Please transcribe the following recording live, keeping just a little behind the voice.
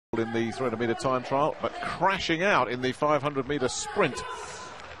in the 300-meter time trial, but crashing out in the 500-meter sprint.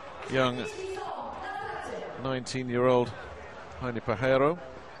 Young 19-year-old PAJARO.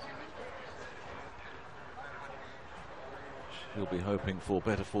 He'll be hoping for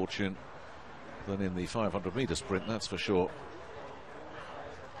better fortune than in the 500-meter sprint, that's for sure.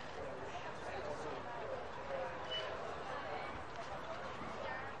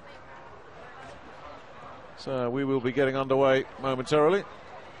 So we will be getting underway momentarily.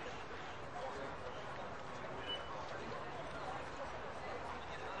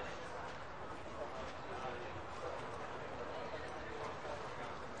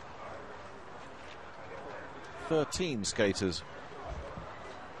 Thirteen skaters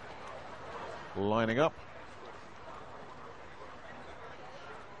lining up.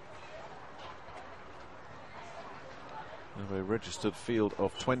 We have a registered field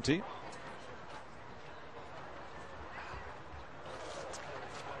of 20.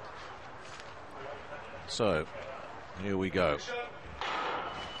 So, here we go.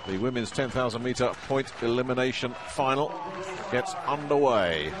 The women's 10,000 meter point elimination final gets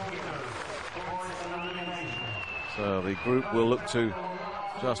underway. So the group will look to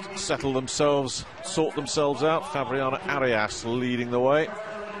just settle themselves, sort themselves out. Fabriana ARIAS leading the way.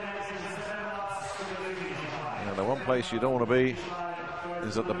 And the one place you don't want to be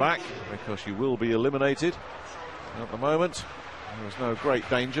is at the back, because you will be eliminated. At the moment, there's no great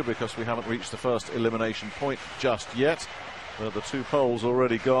danger because we haven't reached the first elimination point just yet. But the two poles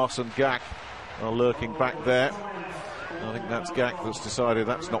already, GOSS and GACH, are lurking back there. I think that's GACH that's decided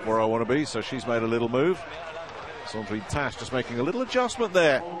that's not where I want to be, so she's made a little move. Sandrine TAS just making a little adjustment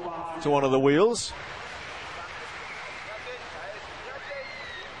there to one of the wheels.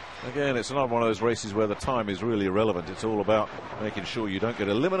 Again, it's another one of those races where the time is really irrelevant. It's all about making sure you don't get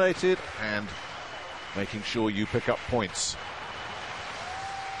eliminated and making sure you pick up points.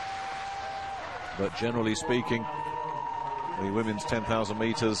 But generally speaking, the women's 10,000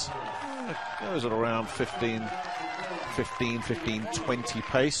 meters goes at around 15-20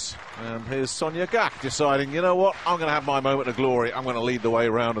 pace. And here's Sonia GACH deciding, you know what, I'm going to have my moment of glory. I'm going to lead the way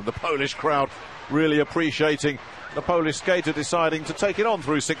around, and the Polish crowd really appreciating the Polish skater deciding to take it on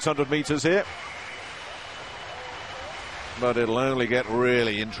through 600 meters here. But it'll only get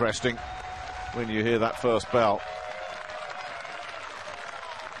really interesting when you hear that first bell.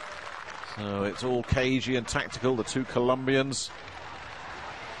 So it's all cagey and tactical. The two Colombians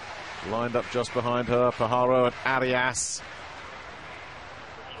lined up just behind her, PAJARO and ARIAS.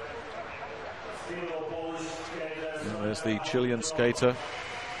 And there's the Chilean skater,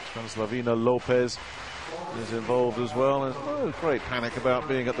 TRASLAVINA LOPEZ, is involved as well. There's no great panic about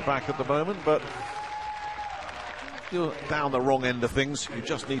being at the back at the moment, but you're down the wrong end of things. You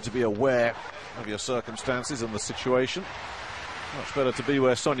just need to be aware of your circumstances and the situation. Much better to be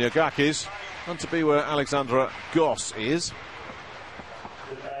where Sonia GACH is than to be where Alejandra GOSS is.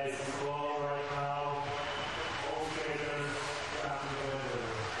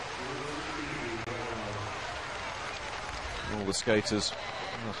 All the skaters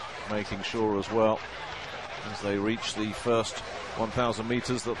making sure as well as they reach the first 1,000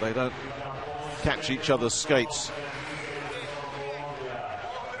 meters that they don't catch each other's skates.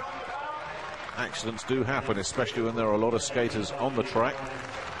 Accidents do happen, especially when there are a lot of skaters on the track.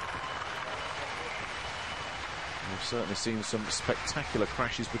 We've certainly seen some spectacular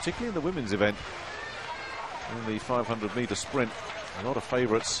crashes, particularly in the women's event. In the 500-meter sprint, a lot of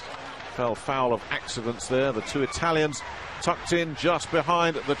favourites fell foul of accidents there. The two Italians tucked in just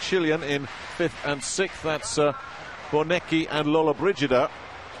behind the Chilean in 5th and 6th. That's BONECHI and LOLLOBRIGIDA.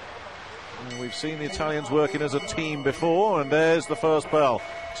 And we've seen the Italians working as a team before, and there's the first bell.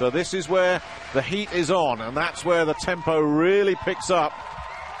 So this is where the heat is on, and that's where the tempo really picks up.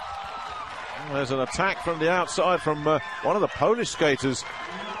 And there's an attack from the outside from one of the Polish skaters.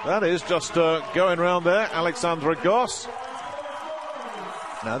 That is just going around there, Alejandra GOSS.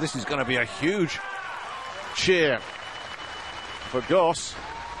 Now this is going to be a huge cheer for GOSS,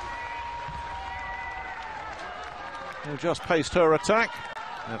 who just paced her attack,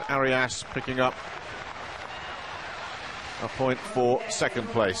 and ARIAS picking up a point for second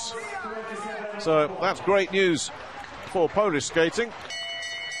place. So that's great news for Polish skating.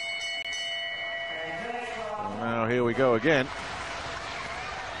 And now here we go again.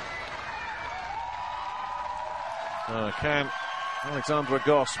 Can Alejandra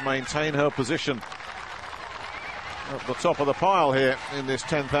GOSS maintain her position at the top of the pile here in this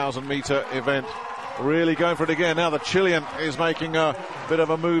 10,000 meter event? Really going for it again. Now the Chilean is making a bit of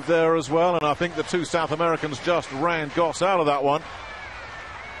a move there as well, and I think the two South Americans just ran GOSS out of that one.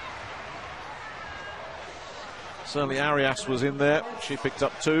 Certainly ARIAS was in there. She picked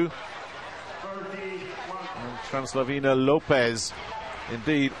up 2. And TRASLAVINA LOPEZ,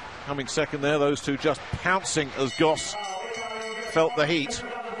 indeed, coming second there. Those two just pouncing as GOSS felt the heat.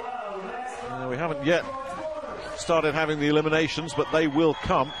 We haven't yet started having the eliminations, but they will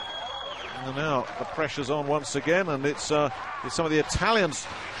come. And now the pressure's on once again, and it's some of the Italians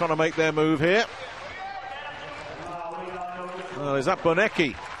trying to make their move here. Is that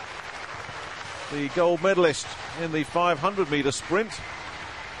BONECHI, the gold medalist in the 500-meter sprint?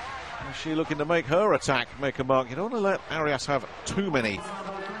 Is she looking to make her attack make a mark? You don't want to let ARIAS have too many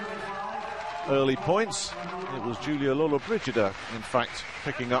early points. It was Giulia LOLLOBRIGIDA, in fact,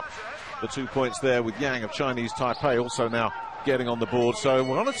 picking up the 2 points there, with Yang of Chinese Taipei also now getting on the board. So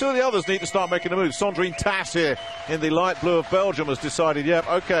one or two of the others need to start making a move. Sandrine TAS here in the light blue of Belgium has decided, yep,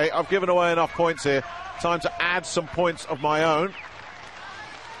 okay, I've given away enough points here. Time to add some points of my own.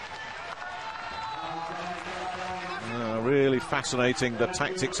 Really fascinating, the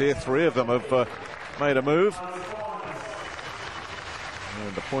tactics here. 3 of them have made a move.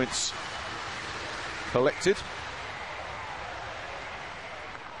 And the points collected.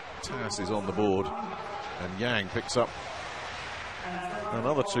 TAS is on the board, and Yang picks up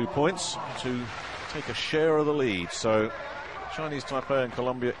another 2 points to take a share of the lead. So Chinese Taipei and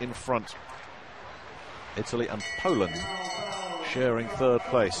Colombia in front. Italy and Poland sharing 3rd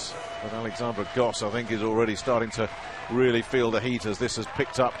place. But Alexandra GOSS, I think, is already starting to really feel the heat as this has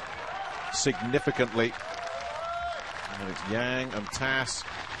picked up significantly. And it's Yang and TAS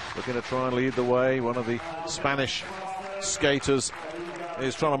looking to try and lead the way. One of the Spanish skaters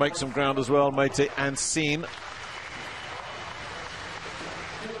is trying to make some ground as well, Maite ANCIN.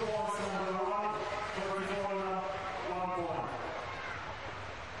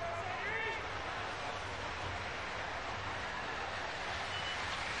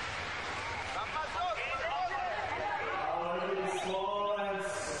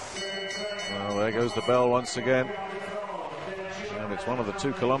 Well, there goes the bell once again. And it's one of the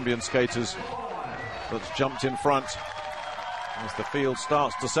 2 Colombian skaters that's jumped in front as the field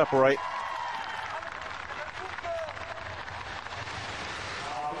starts to separate.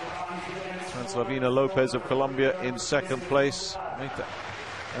 TRASLAVINA LOPEZ of Colombia in 2nd place.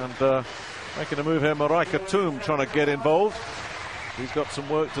 And making a move here, Marika Toom trying to get involved. He's got some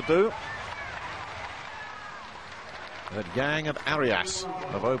work to do. But Yang and ARIAS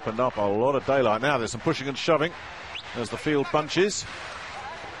have opened up a lot of daylight. Now there's some pushing and shoving as the field bunches.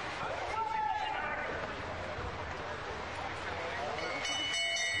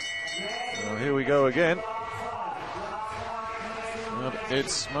 Here we go again. And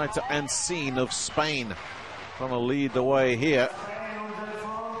it's Maite ANCIN of Spain trying to lead the way here.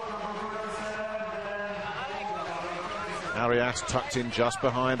 ARIAS tucked in just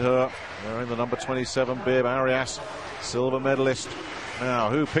behind her. Wearing the number 27 bib. ARIAS, silver medalist.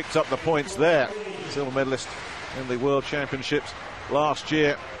 Now, who picked up the points there? Silver medalist in the World Championships last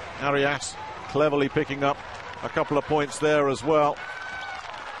year. ARIAS cleverly picking up a couple of points there as well.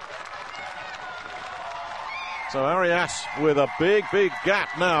 So ARIAS with a big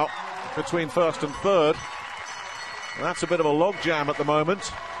gap now between 1st and 3rd. And that's a bit of a logjam at the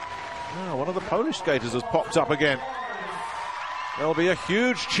moment. Oh, one of the Polish skaters has popped up again. There'll be a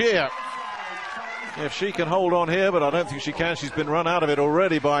huge cheer if she can hold on here, but I don't think she can. She's been run out of it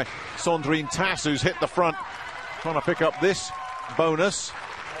already by Sandrine TAS, who's hit the front, trying to pick up this bonus.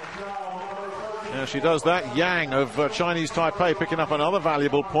 Now she does that. Yang of Chinese Taipei picking up another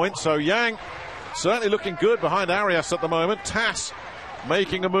valuable point. So Yang certainly looking good behind ARIAS at the moment. TAS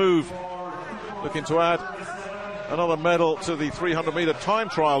making a move, looking to add another medal to the 300-meter time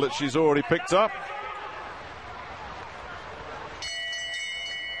trial that she's already picked up.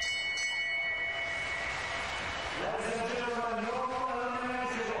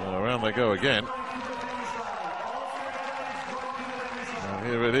 And around they go again. And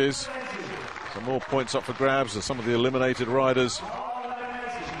here it is. Some more points up for grabs as some of the eliminated riders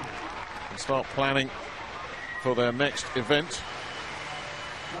start planning for their next event.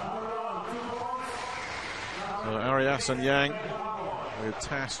 So ARIAS and Yang with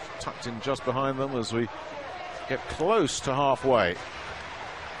TAS tucked in just behind them as we get close to halfway.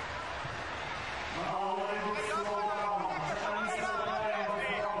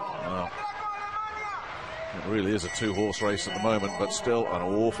 Well, it really is a 2-horse race at the moment, but still an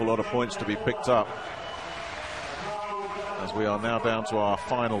awful lot of points to be picked up as we are now down to our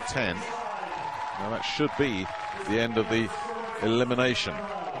final 10. Now that should be the end of the elimination.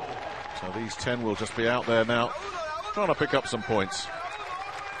 So these 10 will just be out there now, trying to pick up some points.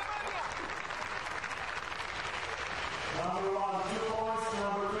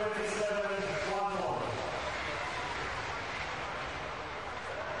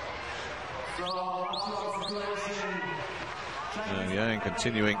 And Yang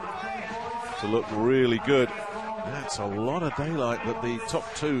continuing to look really good. That's a lot of daylight that the top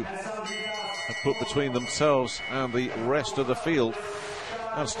two have put between themselves and the rest of the field.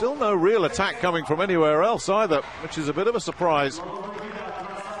 And still no real attack coming from anywhere else either, which is a bit of a surprise.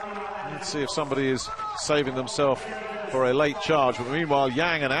 Let's see if somebody is saving themselves for a late charge. But meanwhile,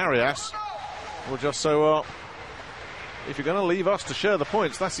 Yang and ARIAS will just say, well, if you're going to leave us to share the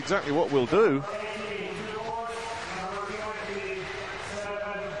points, that's exactly what we'll do.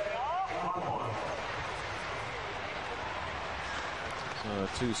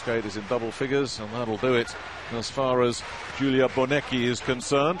 Two skaters in double figures, and that'll do it as far as Giulia BONECHI is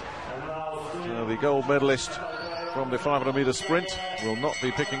concerned. The gold medalist from the 500-meter sprint will not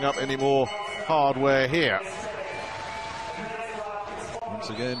be picking up any more hardware here. Once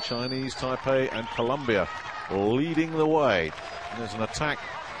again, Chinese Taipei and Colombia leading the way. There's an attack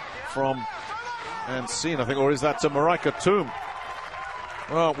from ANCIN, I think, or is that to Marijke Toom?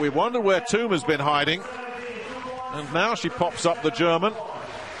 Well, we wondered where Toom has been hiding, and now she pops up, the German.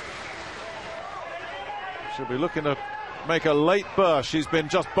 She'll be looking to make a late burst. She's been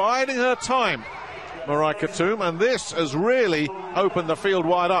just biding her time, Marijke Toom, and this has really opened the field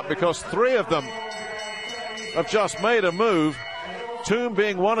wide up because three of them have just made a move, Toom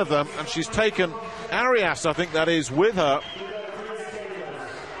being one of them, and she's taken ARIAS, I think that is, with her.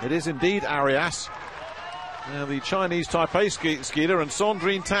 It is indeed ARIAS. Now the Chinese Taipei skater, and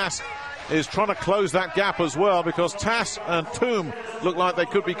Sandrine TAS is trying to close that gap as well, because TAS and Toom look like they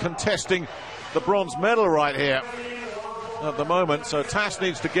could be contesting the bronze medal right here at the moment. So TAS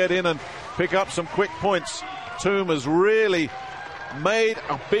needs to get in and pick up some quick points. Toom has really made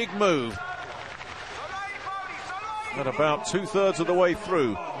a big move at about 2/3 of the way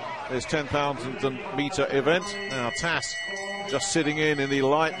through this 10,000 meter event. Now TAS just sitting in the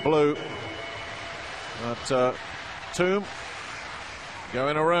light blue. But Toom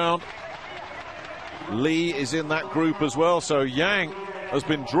going around. Lee is in that group as well, so Yang has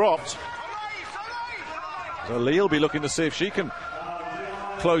been dropped. So Lee will be looking to see if she can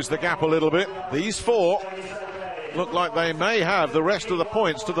close the gap a little bit. These four look like they may have the rest of the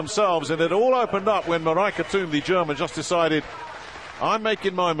points to themselves, and it all opened up when Marijke Toom, the German, just decided, I'm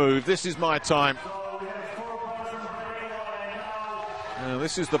making my move, this is my time. Now,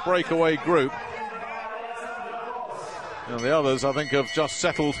 this is the breakaway group. And the others, I think, have just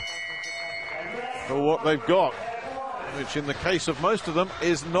settled for what they've got, which in the case of most of them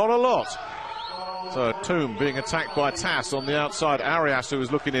is not a lot. So Toom being attacked by TAS on the outside. ARIAS, who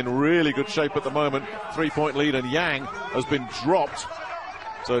is looking in really good shape at the moment, 3-point lead, and Yang has been dropped.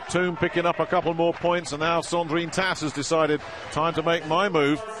 So Toom picking up a couple more points, and now Sandrine TAS has decided, time to make my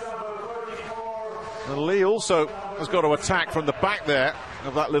move. And Lee also has got to attack from the back there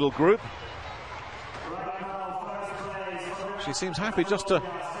of that little group. She seems happy just to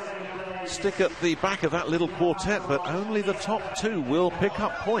stick at the back of that little quartet, but only the top two will pick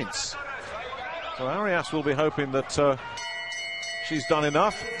up points. So ARIAS will be hoping that she's done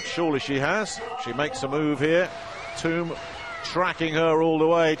enough. Surely she has. She makes a move here. Toom tracking her all the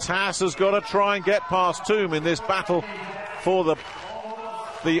way. TAS has got to try and get past Toom in this battle for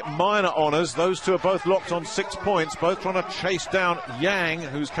the minor honours. Those two are both locked on 6 points, both trying to chase down Yang,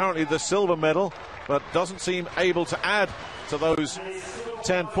 who's currently the silver medal, but doesn't seem able to add to those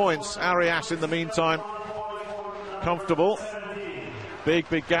 10 points. ARIAS, in the meantime, comfortable. Big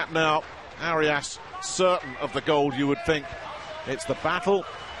gap now. ARIAS certain of the gold, you would think. It's the battle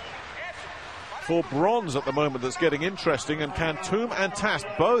for bronze at the moment that's getting interesting, and can Toom and TAS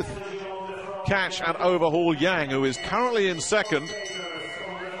both catch and overhaul Yang, who is currently in second,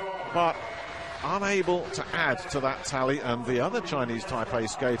 but unable to add to that tally. And the other Chinese Taipei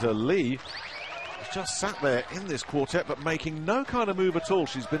skater, Lee, has just sat there in this quartet but making no kind of move at all.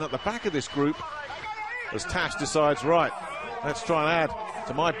 She's been at the back of this group as TAS decides, right, let's try and add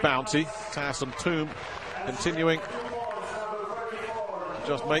to my bounty. TAS and Toom continuing to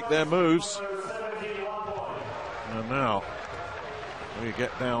just make their moves. And now we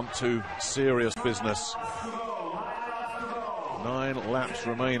get down to serious business. 9 laps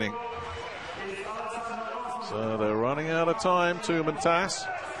remaining. So they're running out of time, Toom and TAS.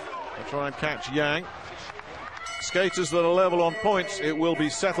 They'll try and catch Yang. Skaters that are level on points, it will be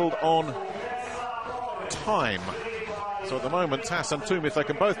settled on time. So at the moment, TAS and Toom, if they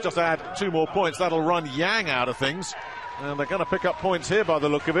can both just add 2 more points, that'll run Yang out of things. And they're going to pick up points here by the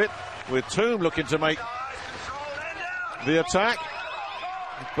look of it, with Toom looking to make the attack.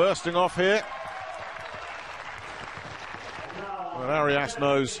 Bursting off here. Well, ARIAS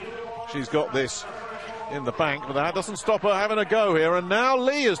knows she's got this in the bank, but that doesn't stop her having a go here. And now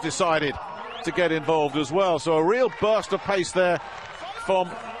Lee has decided, to get involved as well. So a real burst of pace there from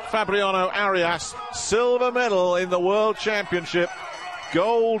Fabriano Arias. Silver medal in the World Championship.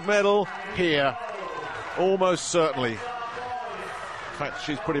 Gold medal here, almost certainly. In fact,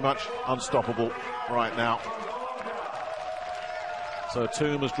 she's pretty much unstoppable right now. So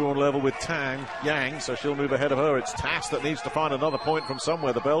Toom has drawn level with Yang, so she'll move ahead of her. It's TAS that needs to find another point from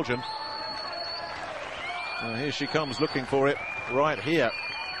somewhere, the Belgian. Here she comes looking for it right here.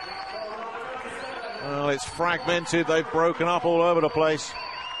 Well, it's fragmented. They've broken up all over the place.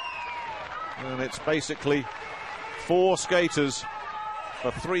 And it's basically 4 skaters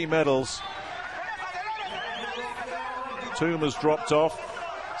for 3 medals. Toom has dropped off.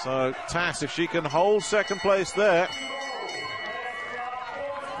 So TAS, if she can hold second place there,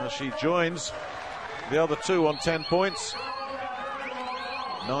 as she joins the other 2 on 10 points.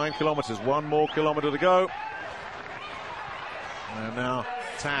 9 kilometers, 1 more kilometer to go. And now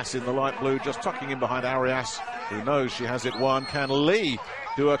TAS in the light blue, just tucking in behind Arias, who knows she has it won. Can Lee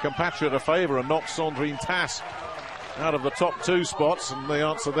do her compatriot a favour and knock Sandrine TAS out of the top 2 spots? And the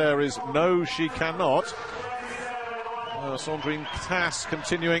answer there is no, she cannot. Sandrine TAS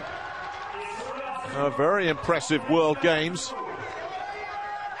continuing a very impressive World Games.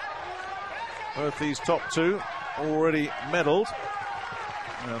 Both these top 2 already medalled,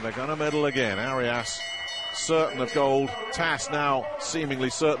 and they're going to medal again. Arias certain of gold, TAS now seemingly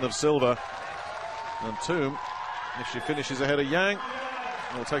certain of silver, and Toom, if she finishes ahead of Yang,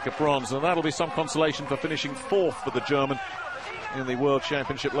 will take a bronze, and that'll be some consolation for finishing 4th for the German in the World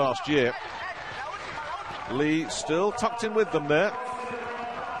Championship last year. Lee still tucked in with them there,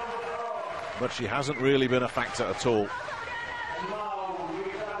 but she hasn't really been a factor at all.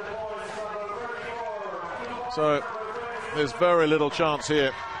 So there's very little chance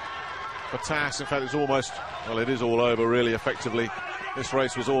here for TAS. In fact, it's almost, well, it is all over really effectively. This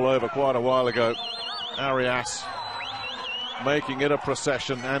race was all over quite a while ago. Arias making it a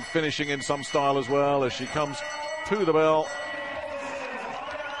procession and finishing in some style as well as she comes to the bell.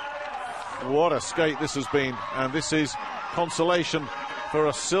 What a skate this has been, and this is consolation for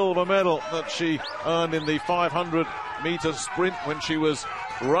a silver medal that she earned in the 500-meter sprint when she was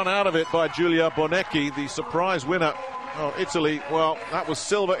run out of it by Giulia Bonecchi, the surprise winner of Italy. Well, that was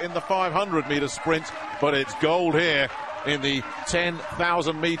silver in the 500-meter sprint, but it's gold here in the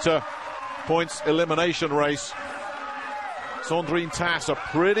 10,000-meter points elimination race. Sandrine TAS, a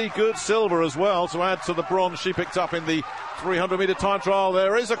pretty good silver as well to add to the bronze she picked up in the 300-meter time trial.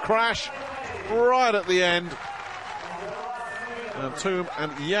 There is a crash right at the end, and Toom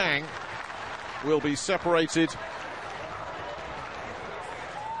and Yang will be separated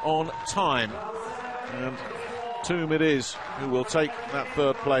on time, and Toom it is who will take that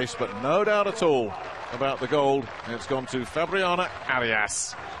 3rd place, but no doubt at all about the gold. It's gone to Fabriana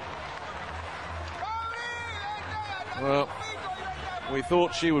Arias. Well, we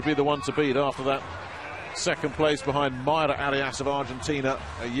thought she would be the one to beat after that 2nd place behind Mayra Arias of Argentina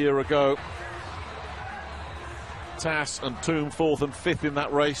a year ago. TAS and Toom 4th and 5th in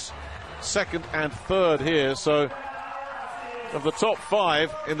that race, 2nd and 3rd here. So of the top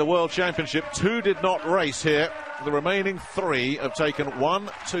 5 in the World Championship, 2 did not race here. The remaining 3 have taken 1,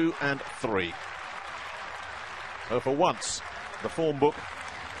 2 and 3. So for once, the form book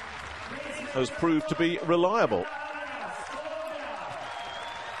has proved to be reliable.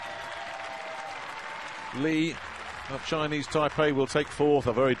 Lee of Chinese Taipei will take 4th,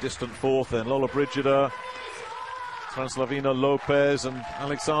 a very distant 4th. Then LOLLOBRIGIDA, TRASLAVINA, LOPEZ and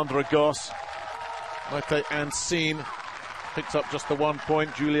Alexandra GOSS Maite ANCIN picked up just the 1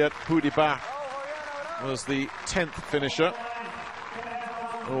 point. Juliette POUYDEBAT was the 10th finisher.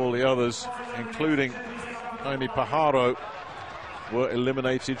 All the others, including only PAJARO, were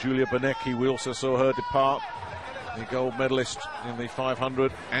eliminated. Giulia Bonecchi, we also saw her depart. The gold medalist in the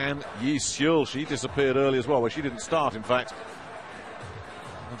 500, and Yi Seul, she disappeared early as well. Well, she didn't start, in fact.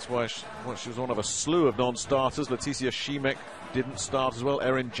 That's why she was one of a slew of non-starters. Leticia Shimek didn't start as well.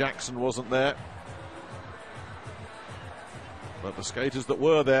 Erin Jackson wasn't there. But the skaters that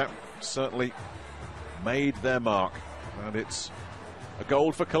were there certainly made their mark. And it's a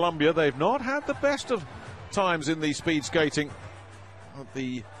gold for Colombia. They've not had the best of times in the speed skating at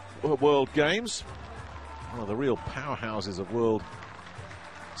the World Games. One of the real powerhouses of world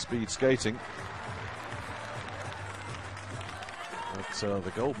speed skating. But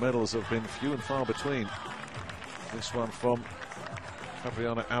the gold medals have been few and far between. This one from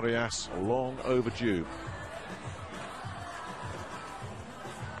Fabriana Arias, long overdue.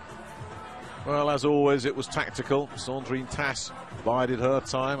 Well, as always, it was tactical. Sandrine TAS bided her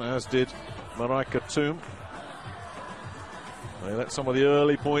time, as did Marijke Toom. They let some of the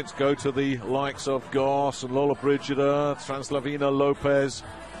early points go to the likes of GOSS and LOLLOBRIGIDA, TRASLAVINA, LOPEZ.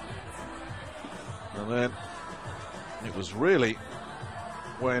 And then it was really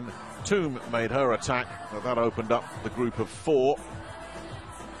when Toom made her attack that opened up the group of 4.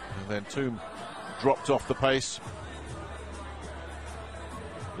 And then Toom dropped off the pace,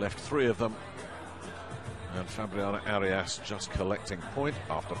 left 3 of them, and Fabriana ARIAS just collecting point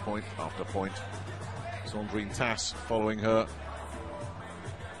after point after point. Sandrine TAS following her.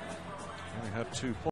 Only had 2 points.